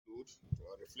good to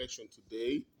our reflection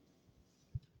today.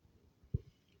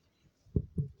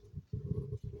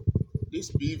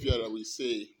 This behavior that we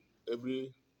say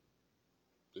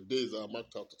the days are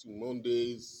marked out.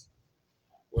 Mondays,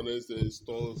 Wednesdays,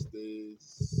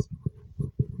 Thursdays,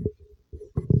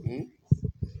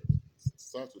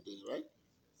 Saturdays, right?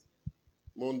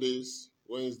 Mondays,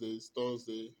 Wednesdays,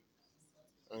 Thursday,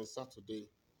 and Saturday.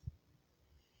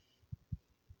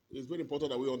 It's very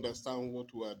important that we understand what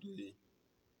we are doing.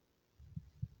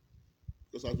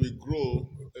 Because as we grow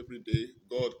every day,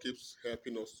 God keeps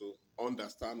helping us to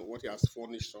understand what He has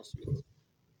furnished us with.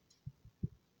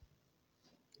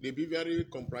 The breviary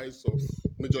comprises of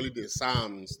majorly the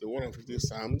Psalms, the 150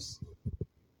 Psalms,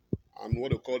 and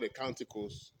what they call the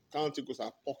Canticles. Canticles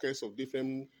are pockets of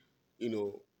different,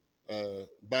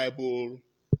 Bible,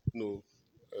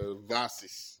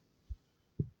 verses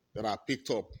that are picked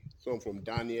up. Some from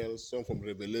Daniel, some from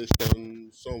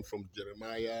Revelation, some from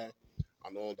Jeremiah,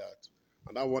 and all that.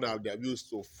 And that's what they have used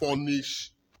to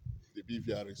furnish the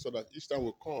breviary, so that each time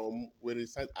we come, we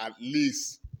recite at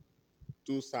least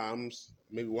 2 Psalms,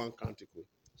 maybe 1 Canticle.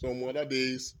 Some other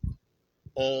days,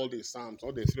 all the Psalms,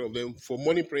 all the 3 of them, for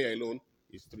morning prayer alone,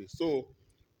 is 3. So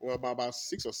we're about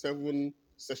 6 or 7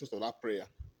 sections of that prayer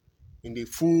in the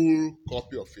full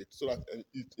copy of it. So that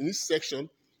in each section,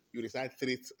 you recite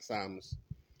 3 Psalms.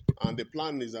 And the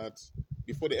plan is that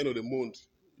before the end of the month,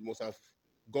 you must have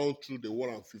gone through the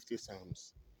 150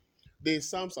 Psalms. The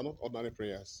Psalms are not ordinary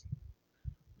prayers.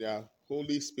 They are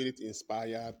Holy Spirit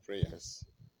inspired prayers.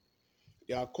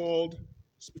 They are called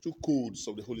spiritual codes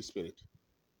of the Holy Spirit.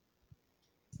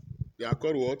 They are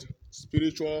called what?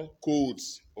 Spiritual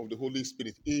codes of the Holy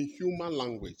Spirit in human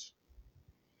language.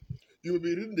 You will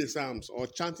be reading the Psalms or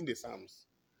chanting the Psalms.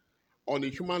 On a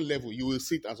human level, you will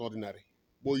see it as ordinary.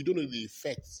 But you don't know the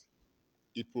effects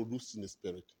it produces in the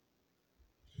spirit.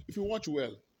 If you watch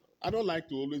well, I don't like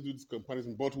to always do this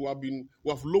comparison, but we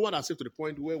have lowered ourselves to the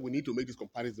point where we need to make this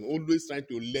comparison, always trying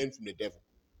to learn from the devil.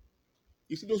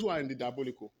 You see, those who are in the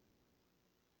diabolical,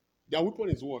 their weapon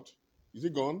is what? Is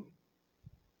it gun?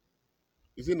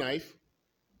 Is it knife?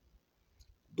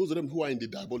 Those of them who are in the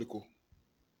diabolical,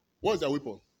 what is their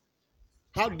weapon?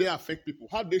 How do they affect people?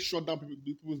 How do they shut down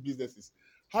people's businesses?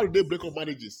 How do they break up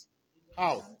marriages?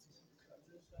 How?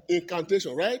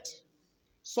 Incantation, right?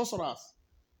 Sorcerers.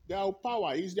 Their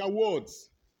power is their words.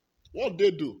 What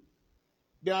they do,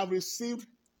 they have received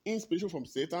inspiration from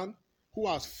Satan, who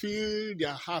has filled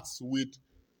their hearts with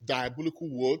diabolical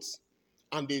words,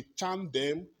 and they chant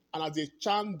them, and as they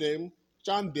chant them,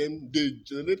 they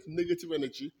generate negative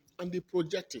energy, and they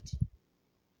project it.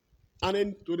 And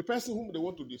then to the person whom they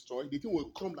want to destroy, the thing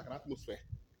will come like an atmosphere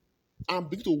and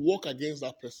begin to work against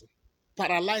that person,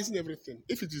 paralyzing everything.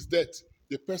 If it is death,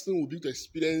 the person will begin to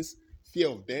experience fear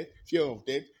of death.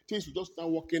 Things will just start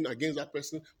working against that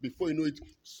person. Before you know it,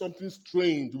 something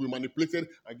strange will be manipulated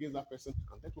against that person,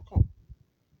 and death will come.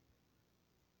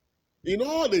 In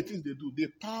all the things they do,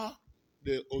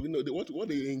 what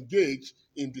they engage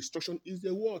in destruction is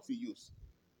the words they use.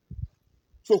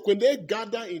 So when they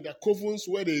gather in their covens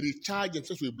where they recharge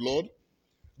themselves with blood,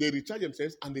 they recharge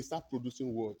themselves and they start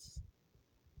producing words.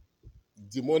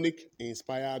 Demonic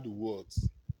inspired words.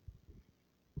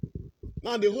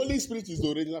 Now, the Holy Spirit is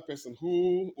the original person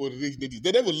who originated it.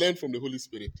 They never learned from the Holy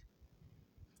Spirit.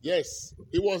 Yes,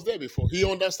 he was there before. He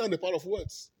understands the power of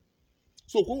words.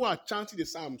 So when we are chanting the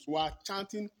Psalms, we are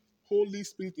chanting Holy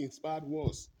Spirit inspired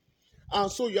words.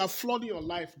 And so you are flooding your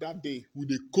life that day with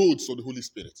the codes of the Holy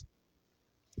Spirit.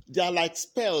 They are like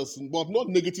spells, but not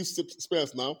negative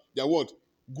spells now. They are what?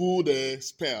 Good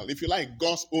spell. If you like,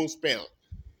 God's own spell.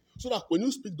 So that when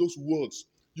you speak those words,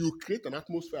 you create an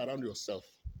atmosphere around yourself.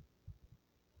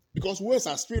 Because words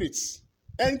are spirits.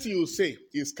 Anything you say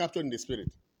is captured in the spirit.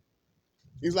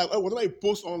 It's like whatever you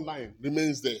post online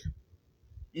remains there.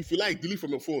 If you like, delete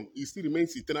from your phone, it still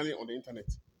remains eternally on the internet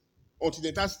until the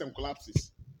entire system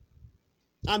collapses.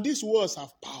 And these words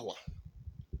have power.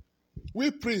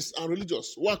 We priests and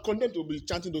religious, we are condemned to be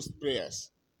chanting those prayers.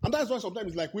 And that's why sometimes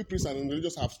it's like we priests and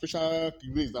religious have special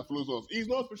grace that follows us. It's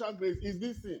not special grace, it's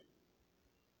this thing.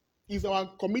 It's our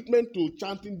commitment to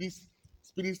chanting these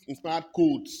spirit-inspired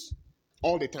codes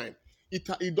all the time.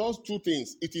 It does 2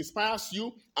 things. It inspires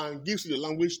you and gives you the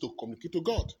language to communicate to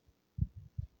God.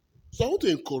 So I want to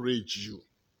encourage you.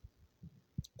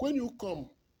 When you come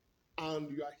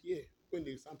and you are here, when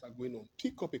the exams are going on,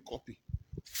 pick up a copy.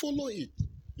 Follow it.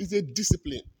 It's a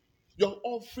discipline. You're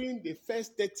offering the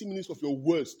first 30 minutes of your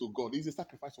words to God. It's a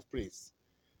sacrifice of praise.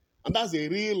 And that's a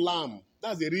real lamb.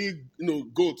 That's a real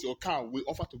goat or cow we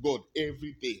offer to God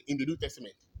every day in the New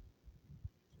Testament.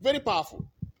 Very powerful.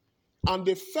 And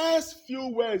the first few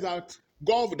words that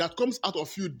God that comes out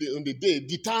of you on the day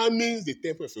determines the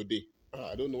tempo of your day.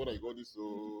 I don't know what I got this.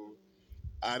 So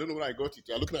I don't know what I got it.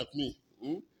 You're looking at me.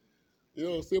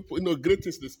 Simple. Great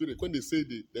things in the spirit. When they say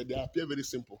they appear very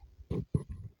simple.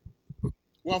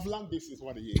 We have learned this is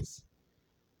what it is.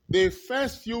 The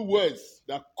first few words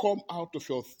that come out of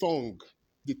your tongue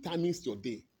determines your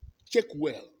day. Check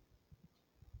well.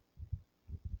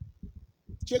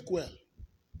 Check well.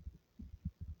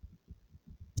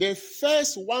 The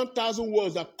first 1,000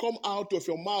 words that come out of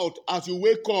your mouth as you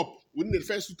wake up within the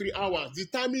first 3 hours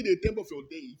determine the tempo of your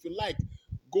day. If you like,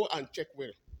 go and check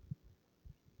well.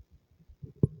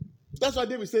 That's why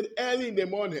David said, early in the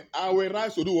morning, I will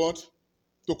rise to do what?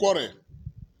 To quarrel.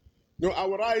 No, I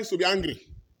will rise to be angry.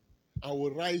 I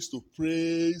will rise to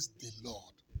praise the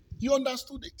Lord. You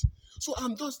understood it. So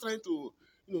I'm just trying to,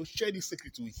 share this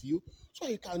secret with you so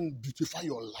you can beautify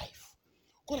your life.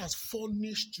 God has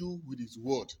furnished you with his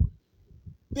word.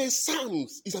 The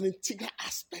Psalms is an integral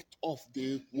aspect of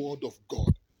the word of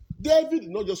God. David did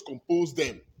not just compose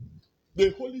them.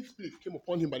 The Holy Spirit came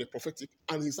upon him by the prophetic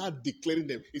and he started declaring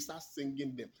them. He started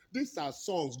singing them. These are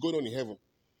songs going on in heaven.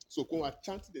 So when we're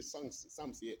chanting the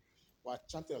Psalms here, we're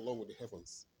chanting along with the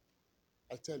heavens.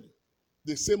 I tell you,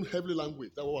 the same heavenly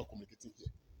language that we're communicating here.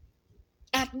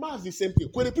 At Mass, the same thing.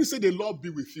 When the priest say the Lord be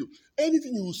with you,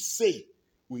 anything you say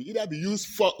will either be used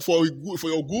for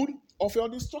your good or for your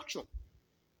destruction.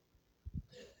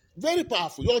 Very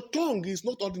powerful. Your tongue is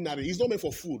not ordinary. It's not meant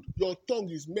for food. Your tongue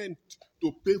is meant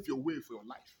to pave your way for your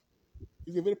life.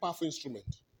 It's a very powerful instrument.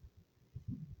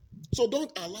 So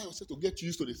don't allow yourself to get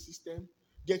used to the system,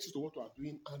 get used to what you are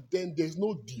doing, and then there's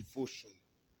no devotion.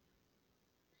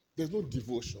 There's no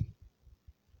devotion.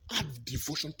 Add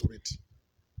devotion to it.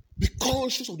 Be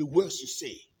conscious of the words you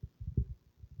say.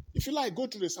 If you like, go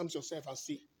through the Psalms yourself and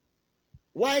see.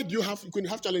 Why do you have, when you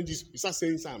have challenges, you start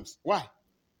saying Psalms? Why?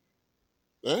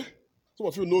 Some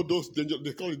of you know those,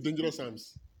 they call it dangerous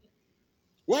Psalms.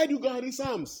 Why do you go and read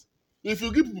Psalms? If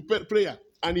you give people prayer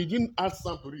and you didn't ask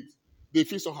Psalm to read, they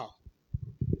feel somehow.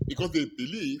 Because they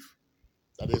believe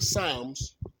that the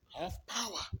Psalms have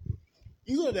power.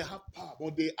 You know they have power,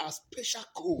 but they are special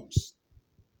codes.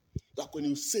 That when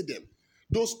you say them,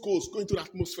 those codes go into the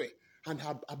atmosphere and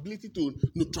have ability to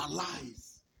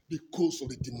neutralize the codes of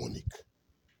the demonic,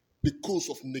 the codes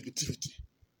of negativity,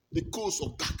 the codes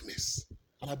of darkness,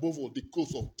 and above all, the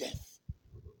codes of death.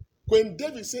 When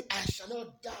David said, I shall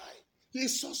not die, he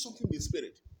saw something in the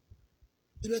spirit.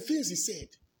 There were things he said.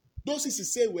 Those things he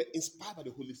said were inspired by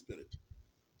the Holy Spirit.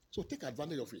 So take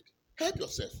advantage of it. Help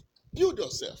yourself. Build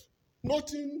yourself.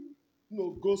 Nothing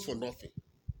goes for nothing.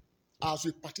 As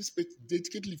we participate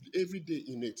dedicatedly every day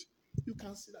in it, you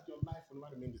can see that your life will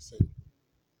never remain the same.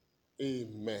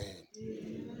 Amen.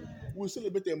 We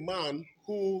celebrate a man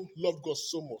who loved God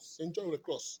so much, enjoying the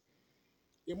cross.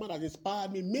 A man that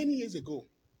inspired me many years ago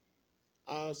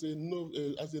as a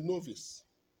novice.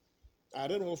 I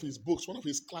read one of his books, one of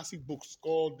his classic books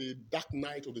called The Dark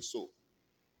Night of the Soul.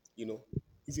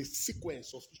 It's a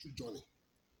sequence of spiritual journey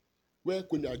where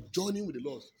when you are journeying with the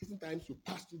Lord, sometimes you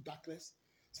pass through darkness,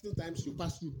 sometimes you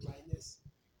pass through dryness,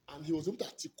 and he was able to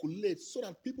articulate so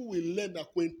that people will learn that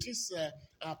when things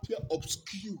appear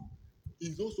obscure,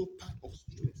 it's also part of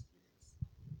spiritual experience.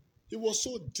 He was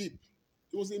so deep.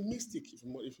 He was a mystic,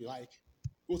 if you like.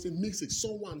 He was a mystic,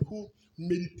 someone who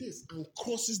meditates and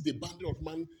crosses the boundary of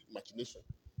man's imagination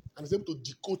and is able to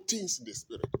decode things in the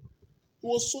spirit. He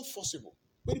was so forcible,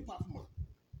 very powerful man.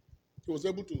 He was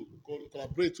able to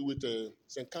collaborate with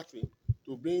St. Catherine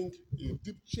to bring a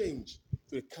deep change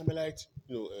to the Carmelite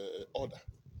order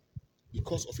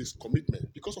because of his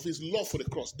commitment, because of his love for the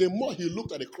cross. The more he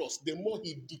looked at the cross, the more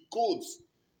he decodes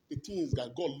the things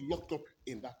that God locked up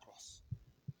in that cross.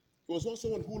 He was also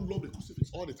someone who loved the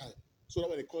crucifix all the time. So that's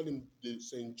why they called him the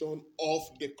St. John of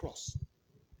the cross,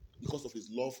 because of his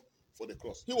love for the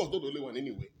cross. He was not the only one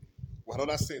anyway. There were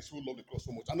other saints who love the cross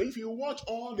so much. And if you watch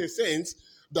all the saints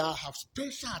that have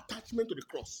special attachment to the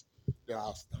cross, they are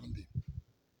outstanding.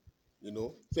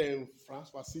 Saint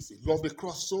Francois Assisi loved the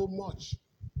cross so much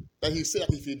that he said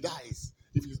that if he dies,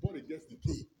 if his body gets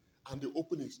decayed, and they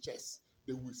open his chest,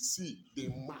 they will see the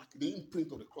mark, the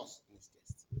imprint of the cross in his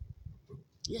chest.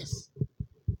 Yes.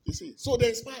 You see, so they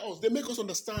inspire us. They make us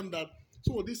understand that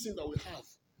some of these things that we have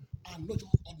are not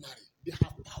just ordinary. They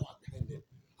have power behind them.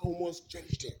 And we must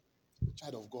cherish them.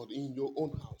 Child of God, in your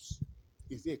own house,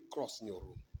 is there a cross in your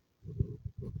room?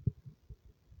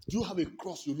 Do you have a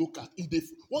cross you look at?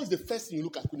 What is the first thing you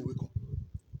look at when you wake up?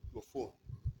 Your phone.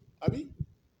 Abi?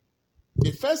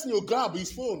 The first thing you grab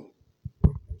is phone.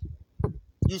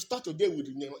 You start your day with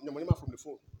the Nyamanima from the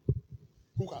phone.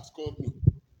 Who has called me?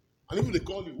 And if they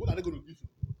call you, what are they going to give you?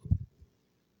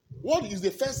 What is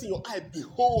the first thing your eye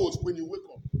beholds when you wake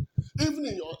up? Even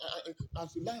in your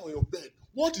as you lie on your bed,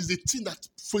 what is the thing that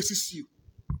faces you?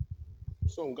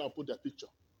 Some guy put their picture,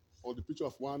 or the picture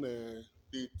of one the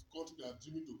country they are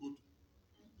dreaming to go to.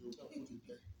 They will put it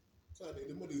there. So that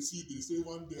the more they see, they say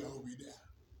one day I will be there.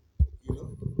 You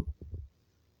know?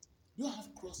 You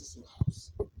have crosses in your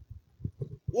house.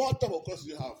 What type of crosses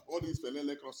do you have? All these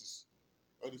felele crosses.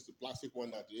 All these plastic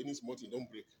one that any small thing don't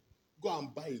break. Go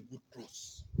and buy a good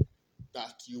cross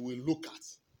that you will look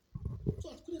at. So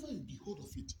that whenever you behold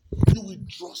of it, you will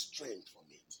draw strength from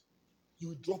it. You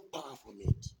will draw power from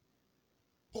it.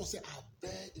 Paul said, I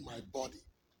bear in my body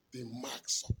the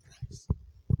marks of Christ.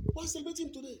 Why celebrate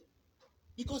him today?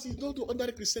 Because he's not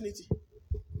under Christianity.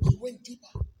 He went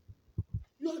deeper.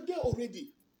 You are there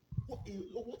already. What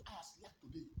us lack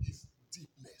today is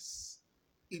deepness.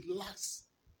 It lacks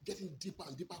getting deeper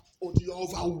and deeper until you're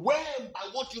overwhelmed by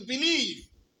what you believe.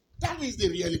 That is the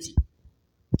reality.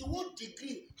 To what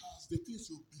degree has the things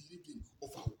you believe in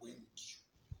overwhelmed you?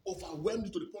 Overwhelmed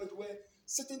you to the point where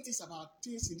certain things about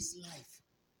things in this life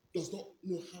does not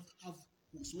have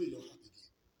whose way in your heart again.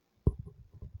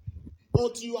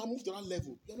 Until you are moved to that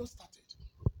level, you're not started.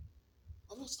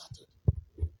 I'm not started.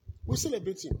 We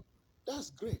celebrate him.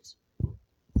 That's great.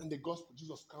 And the gospel,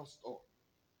 Jesus counts it all.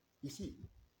 You see,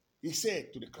 he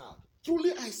said to the crowd,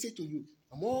 truly I say to you,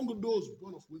 among those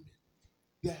born of women,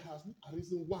 there has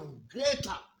arisen one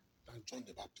greater than John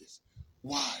the Baptist.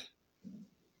 Why?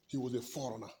 He was a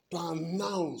forerunner to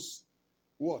announce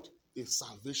what? A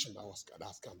salvation that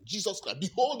has come. Jesus Christ,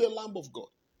 behold the Lamb of God.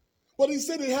 But he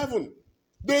said in heaven,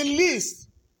 the least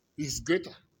is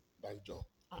greater than John.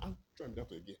 I'm trying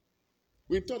that again.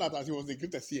 We thought that as he was the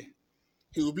greatest here,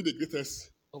 he will be the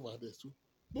greatest over there too.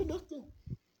 But not so.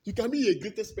 You can be a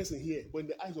greatest person here, but in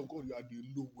the eyes of God, you are the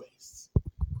lowest.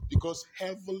 Because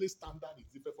heavenly standard is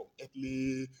different from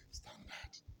earthly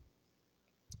standard.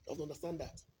 You have to understand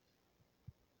that.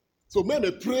 So men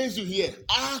may praise you here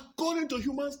according to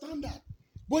human standard.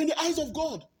 But in the eyes of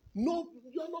God, no,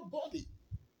 you are not body.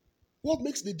 What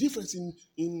makes the difference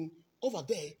in over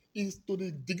there is to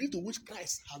the degree to which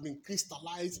Christ has been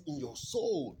crystallized in your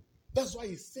soul. That's why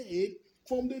he said,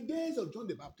 from the days of John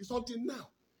the Baptist until now,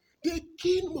 the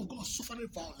kingdom of God suffered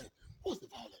violence. What's the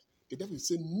violence? The devil is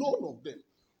saying none of them,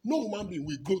 no human being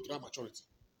will grow to that maturity.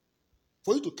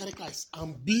 For you to carry Christ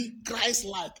and be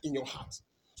Christ-like in your heart.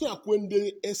 So that when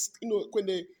they escort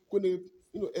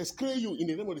you in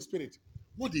the name of the Spirit,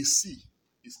 what they see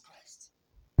is Christ.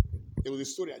 There was a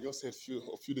story I just heard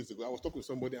a few days ago. I was talking to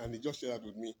somebody and he just shared that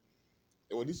with me.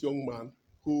 There was this young man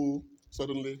who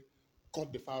suddenly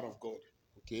caught the fire of God,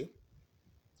 okay,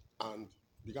 and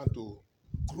began to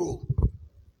grow.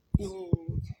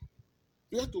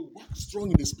 You have to work strong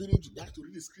in the spirit. You have to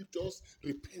read the scriptures,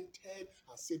 repented,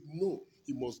 and said, no,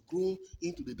 he must grow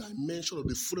into the dimension of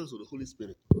the fullness of the Holy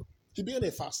Spirit. He began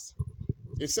a fast,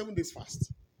 a 7 days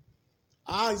fast.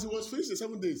 As he was finished the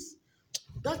 7 days,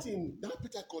 that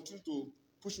Peter continued to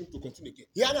push him to continue again.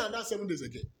 He had another 7 days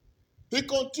again. He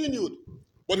continued,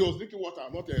 but he was drinking water,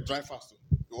 not a dry fast.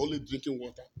 He was only drinking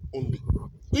water only.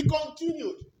 He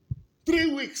continued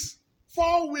 3 weeks,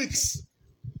 4 weeks.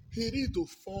 He did it to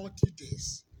 40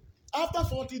 days. After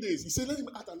 40 days, he said, let him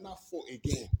add another 4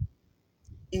 again.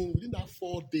 Within that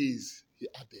 4 days, he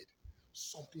added,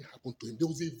 something happened to him. There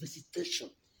was a visitation.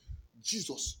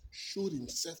 Jesus showed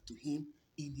himself to him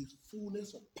in his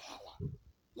fullness of power,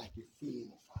 like a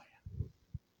flame of fire.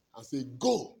 And said,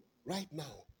 go, right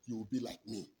now, you will be like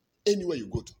me, anywhere you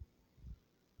go to.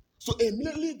 So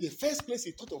immediately, the first place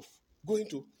he thought of going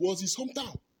to was his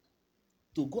hometown,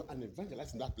 to go and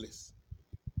evangelize in that place.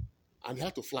 And he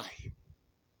had to fly.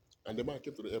 And the man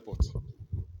came to the airport. They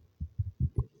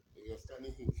were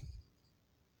scanning him.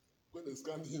 When they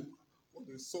scanned him, what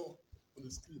they saw on the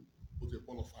screen was a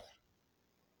ball of fire.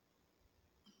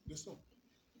 They stopped.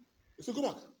 He said, go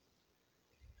back.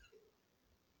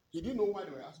 He didn't know why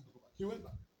they were asking to go back. He went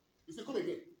back. He said, come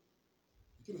again.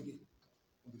 He came again.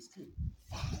 On the screen,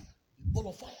 fire. A ball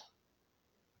of fire.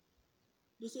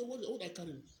 They said, what I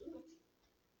carry? He said, no.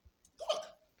 Go back.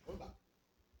 Come back.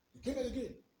 He came back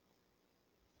again.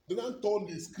 The man turned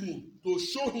the screen to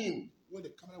show him where the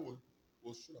camera was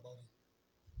shown about him.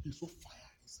 He saw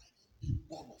fire inside him, a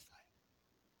ball of fire.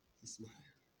 He smiled.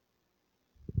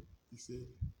 He said,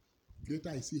 greater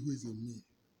I see who is in me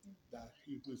than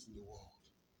he who is in the world.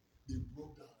 They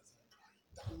broke down and started crying.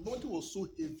 The anointing was so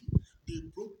heavy. They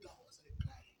broke down and started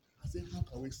crying. I said, how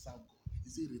can we serve God? He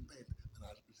said, repent and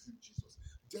I receive Jesus.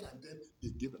 Then and then,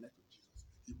 they gave their life to Jesus.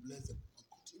 He blessed them and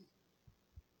continued.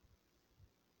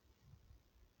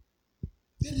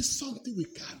 There is something we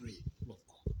carry, love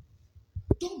God.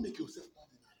 Don't make yourself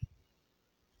ordinary.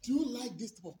 Do you like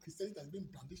this type of Christianity that's been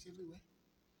brandished everywhere?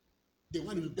 The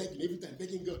one who will be begging every time,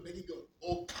 begging God,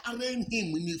 or carrying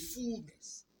him in the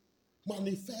fullness,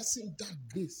 manifesting that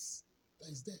grace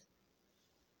that is there.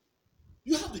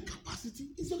 You have the capacity,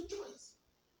 it's your choice.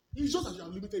 It's just that you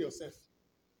have limited yourself.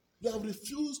 You have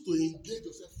refused to engage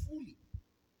yourself fully.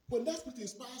 When that spirit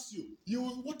inspires you, you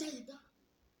will water it down.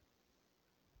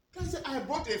 Can I say, I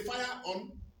brought a fire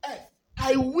on earth.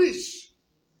 I wish.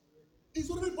 It's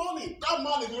already burning. That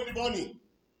man is already burning.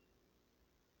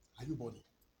 Are you burning?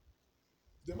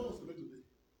 The man was already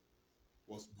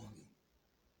was burning.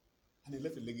 And he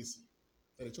left a legacy.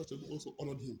 And the church also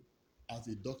honored him as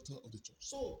a doctor of the church.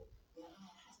 So, our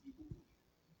heart has to be open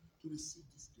to receive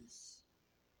this grace.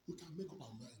 We can make up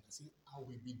our mind and say, I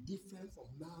will be different from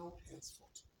now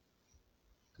henceforth.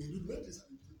 May you make this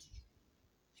happen to you.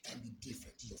 It can be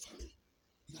different to your family.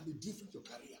 It can be different to your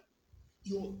career.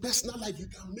 Your personal life, you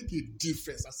can make a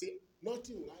difference. I say,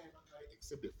 nothing will I ever carry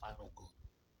except the fire of God.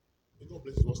 May God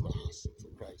bless you. What's the house?